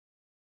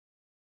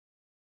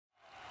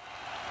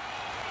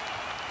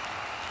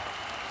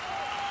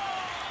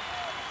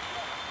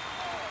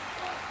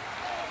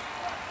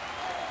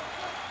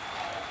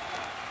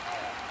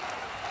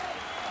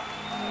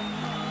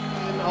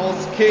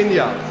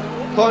Kenia,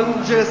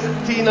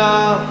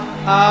 Conjestina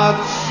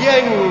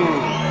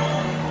Achieng.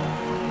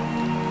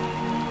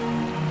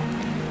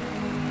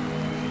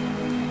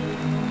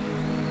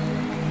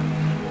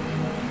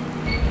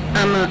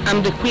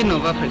 I'm the Queen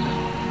of Africa.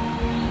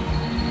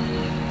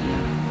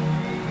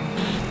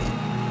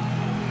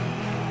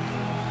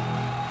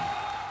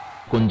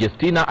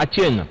 Conjestina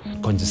Achieng.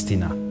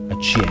 Conjestina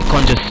Achieng.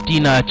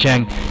 Conjestina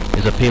Achieng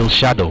is a pale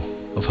shadow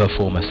of her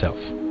former self.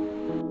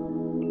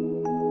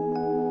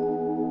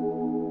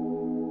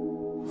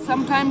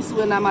 Sometimes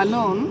when I'm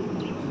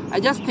alone, I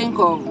just think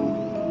of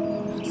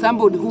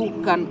somebody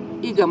who can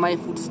eager my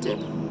footstep,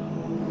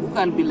 who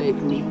can be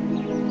like me.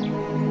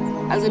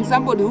 As in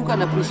somebody who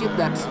can appreciate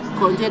that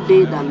Conje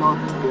did a lot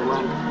to the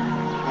world.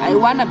 I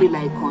want to be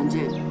like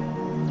Conje.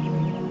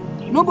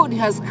 Nobody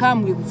has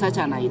come with such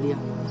an idea.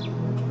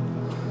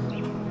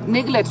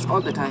 Neglects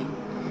all the time,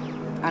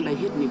 and I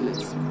hate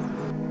neglects.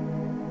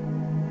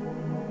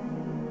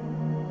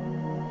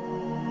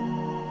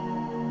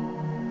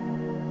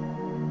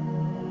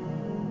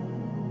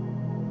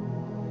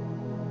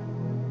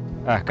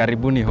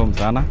 Karibuni home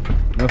sana.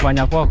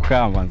 Nimefanya poa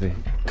kukaa manzi.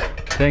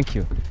 Thank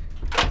you.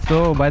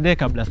 So by the way,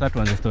 kabla sasa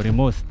tuanze story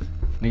most,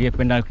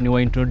 ningependa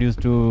niwa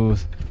introduce to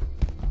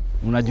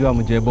unajua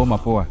mjeboma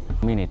poa.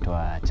 Mimi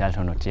naitwa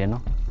Charlton Otieno.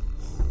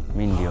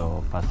 Mimi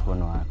ndio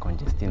firstborn wa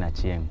Conjestina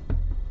Achieng,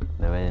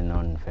 the well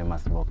known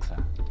famous boxer.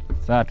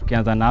 Sasa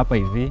tukianza na hapa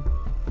hivi,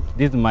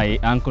 this is my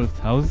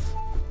uncle's house.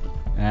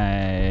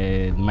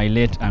 My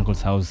late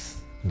uncle's house,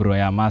 bro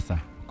ya Masa,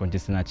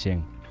 Conjestina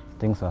Achieng.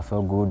 Things were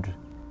so good.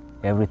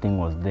 Everything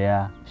was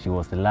there. She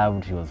was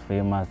loved, she was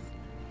famous.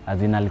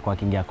 As in alikuwa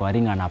kingia kwa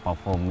ring and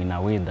perform in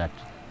a way that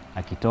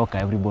akitoka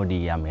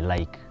everybody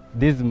like.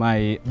 This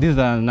is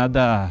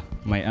another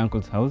my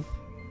uncle's house.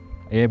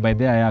 By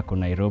there yako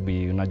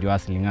Nairobi, unajua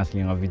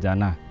asling wa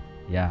vijana.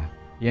 Yeah,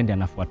 yeye ndiye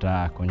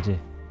anafuata Konje.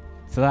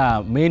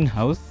 Sasa main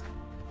house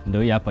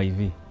ndio hii hapa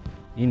hivi.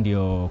 Hii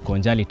ndio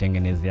Konje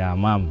alitengenezea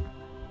mam.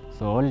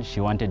 So all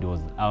she wanted was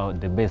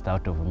the best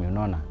out of me,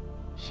 unaona.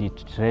 She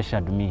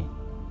treasured me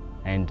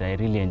and I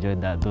really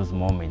enjoyed those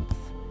moments.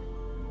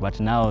 But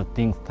now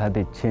things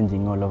started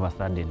changing all of a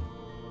sudden.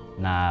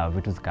 Na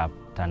vitu zika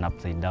turn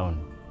upside down.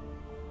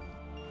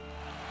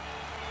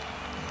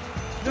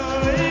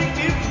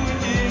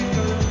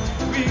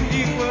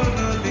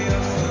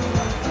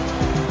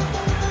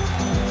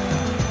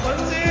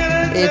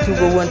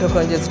 Tugo wanto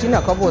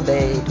Conjestina kobo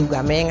de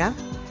tuga menga.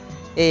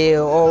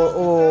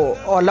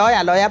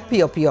 Oloya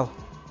pio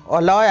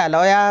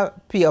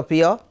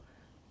pio.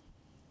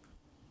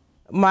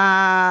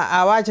 Ma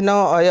awach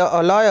no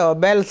oloyo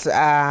bells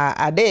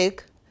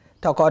adek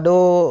to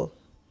kodo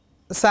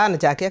san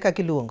chake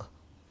kaka iluongo.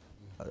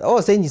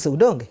 Senyiso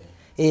udonge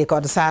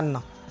kod san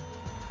no.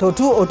 To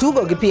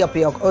otugo gi pio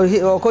pio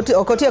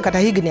okotio kata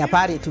higni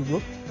 10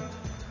 tugo.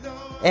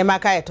 Ema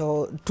kae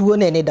to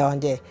tuone ni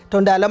donje.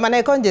 To ndalo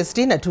mane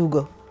Conjestina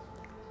tugo.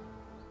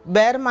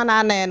 Ber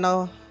mana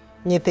neno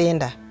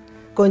nyithinda.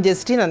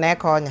 Conjestina ne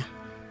konya.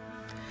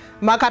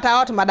 Ma kata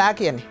ot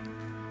madakie ni.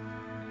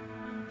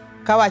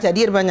 Kawacha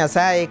dir ba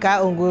Nyasaye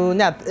ka ungu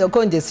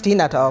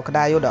Conjestina to ok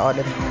da yudo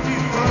odni.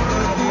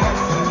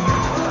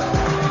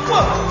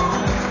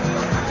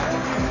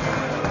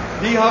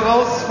 Die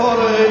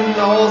Herausforderin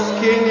aus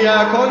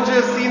Kenia,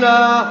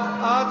 Conjestina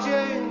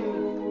Achieng.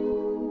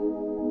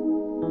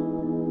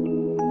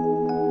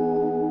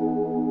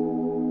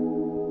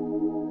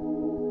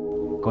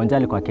 Konje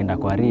alikuwa akienda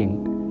kwa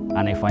ring,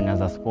 anaifanya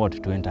za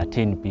sport to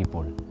entertain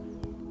people.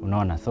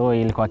 Unaona, so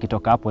ilikuwa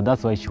kitoka hapo,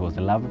 that's why she was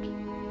loved.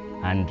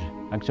 And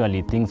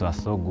actually things were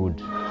so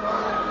good.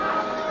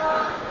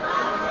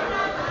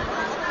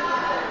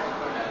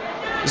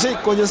 You see,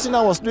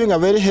 Conjestina was doing a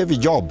very heavy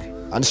job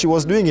and she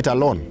was doing it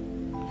alone.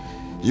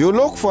 You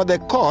look for the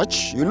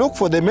coach, you look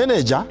for the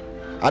manager,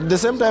 at the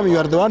same time you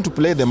are the one to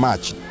play the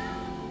match.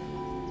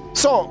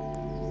 So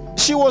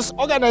she was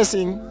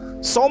organizing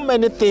so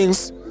many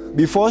things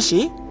before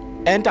she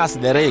enters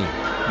the ring.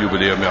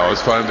 Jubiläum ja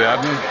ausfallen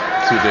werden.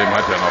 Zudem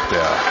hat noch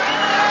der.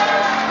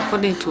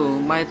 According to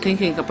my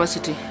thinking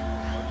capacity,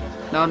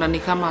 naona ni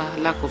kama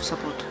lack of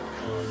support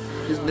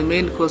is the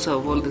main cause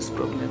of all this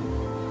problem,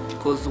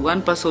 because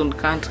one person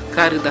can't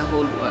carry the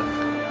whole world.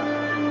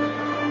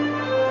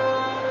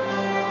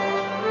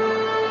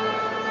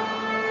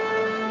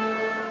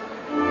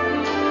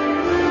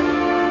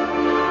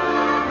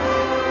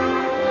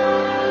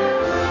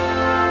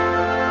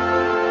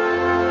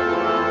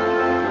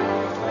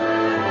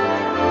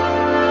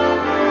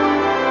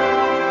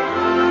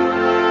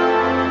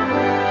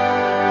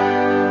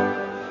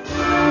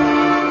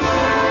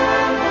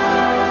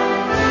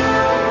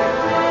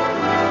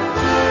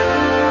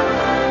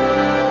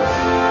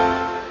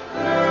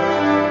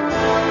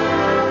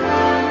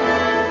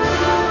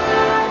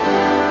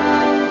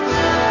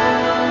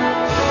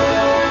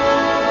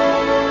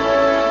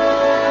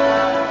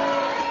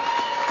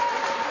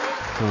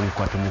 So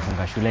nilikuwa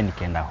tumefunga shule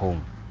nikaenda home.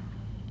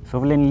 So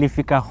vile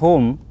nilifika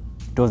home,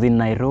 it was in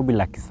Nairobi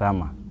like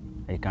summer.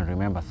 I can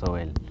remember so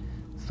well.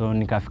 So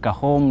nikafika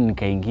home,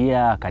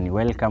 nikaingia, akani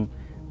welcome.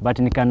 But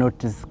nika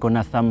notice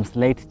kuna some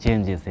slight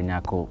changes in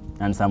yako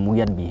and some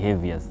weird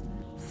behaviors.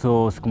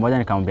 So siku moja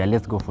nikamwambia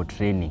let's go for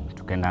training.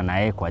 Tukaenda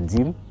naye kwa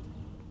gym.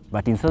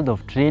 But instead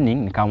of training,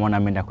 nikamwona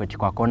ameenda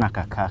kwa kona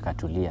kakaa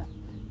katulia.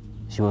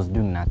 She was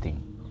doing nothing.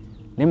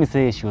 Let me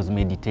say she was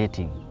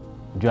meditating.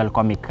 Juu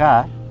alikuwa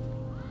amekaa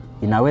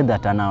in a way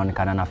that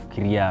anaonekana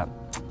nafikiria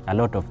a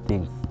lot of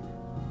things.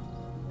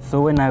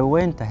 So when I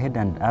went ahead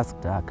and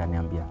asked her,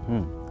 akaniambia,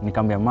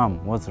 nikamwambia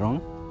mom, what's wrong?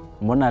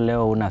 Mbona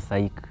leo una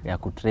psych ya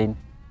kutrain?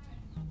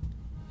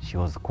 She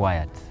was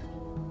quiet.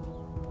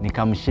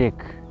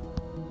 Nikamshake.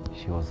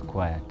 She was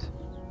quiet.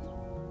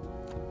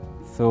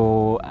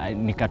 So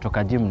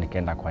nikatoka gym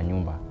nikaenda kwa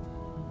nyumba.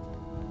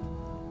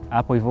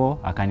 Hapo hivyo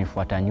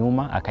akanifuata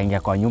nyuma, akaingia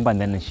kwa nyumba and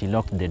then she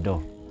locked the door.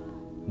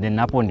 Then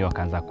hapo ndio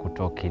akaanza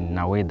kutalk in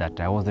a way that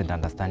I wasn't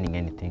understanding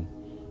anything.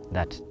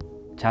 That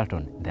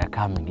Charlton, they are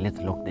coming, let's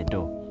lock the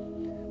door.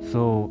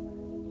 So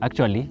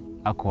actually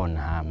ako on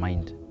her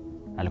mind.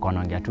 Alikuwa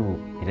anaongea tu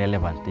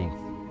irrelevant things.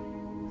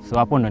 So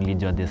hapo ndo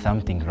nilijua there's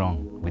something wrong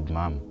with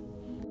mom.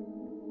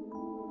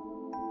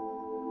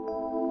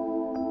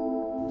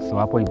 So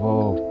hapo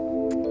hivyo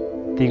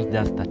things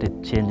just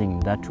started changing in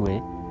that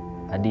way.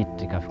 Hadi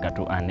ikafika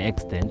to an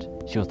extent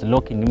she was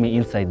locking me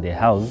inside the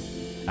house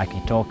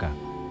akitoka.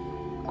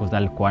 Because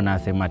alikuwa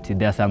anasema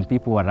there are some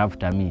people who are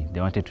after me,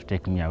 they wanted to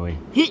take me away.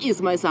 He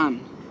is my son.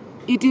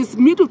 It is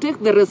me to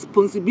take the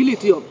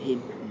responsibility of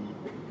him,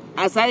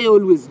 as I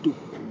always do.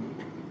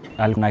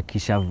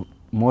 Alinakisha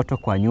moto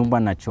kwa nyumba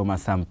na choma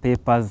some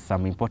papers,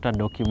 some important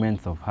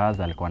documents of hers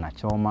alikuwa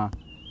anachoma.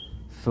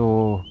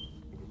 So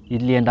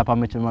ilienda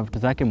pamechoma vitu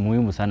zake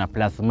muhimu sana,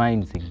 plus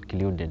mine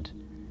included.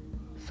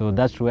 So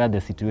that's where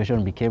the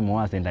situation became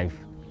worse, and I've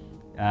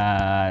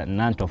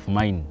none of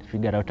mine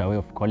figured out a way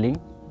of calling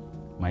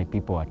my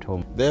people at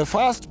home. The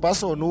first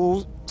person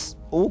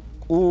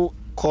who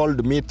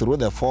called me through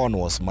the phone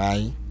was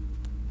my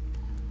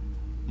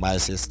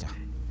sister,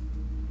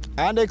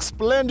 and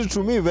explained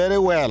to me very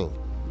well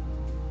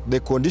the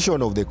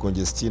condition of the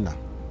Conjestina.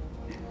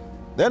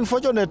 Then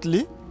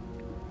fortunately,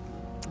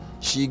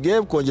 she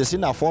gave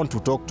Conjestina a phone to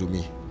talk to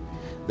me.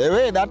 The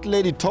way that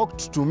lady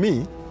talked to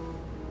me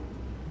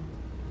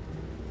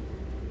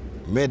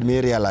made me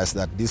realize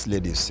that this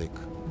lady is sick.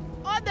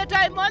 All the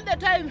time.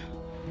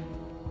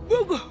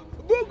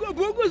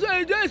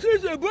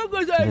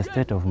 The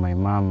state of my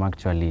mom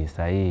actually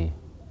sahi,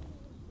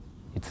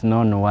 it's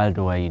known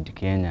worldwide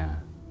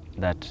Kenya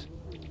that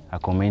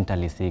ako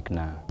mentally sick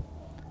na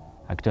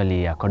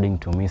actually according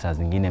to me saa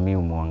zingine mimi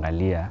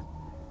umuangalia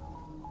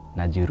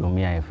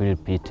najihurumia. I feel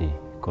pity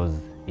because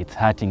it's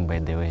hurting by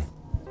the way.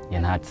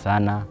 Ina hurt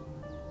sana.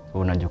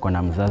 Unajua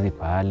kuna mzazi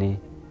pahali,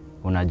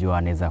 unajua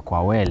anaweza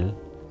kwa well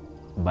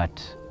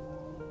but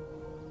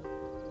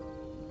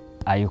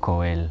ayuko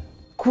well.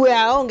 Kwe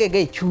aonge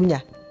ge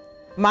chunya.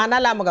 Mana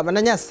lamo ga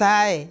mana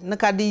Nyasaye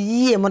nakadi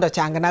yie mondo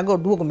changa na go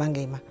duogo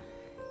mangima.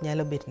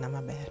 Nyalo bet na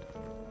maber.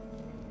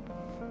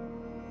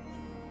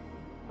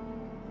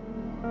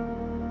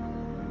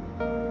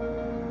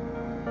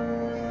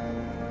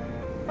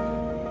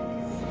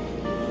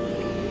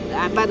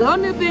 But the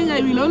only thing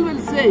I will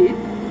always say,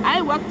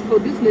 I worked for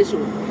this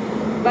nation.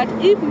 But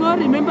if no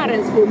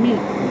remembrance for me,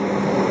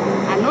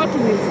 a lot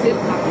will still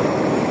happen.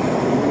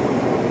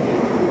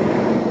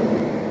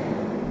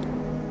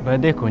 By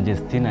the way,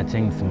 Conjestina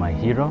Achieng is my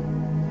hero.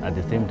 At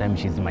the same time,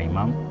 she's my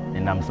mom,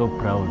 and I'm so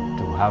proud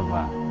to have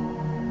her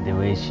the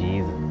way she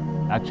is.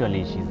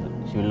 Actually,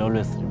 she will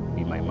always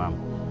be my mom.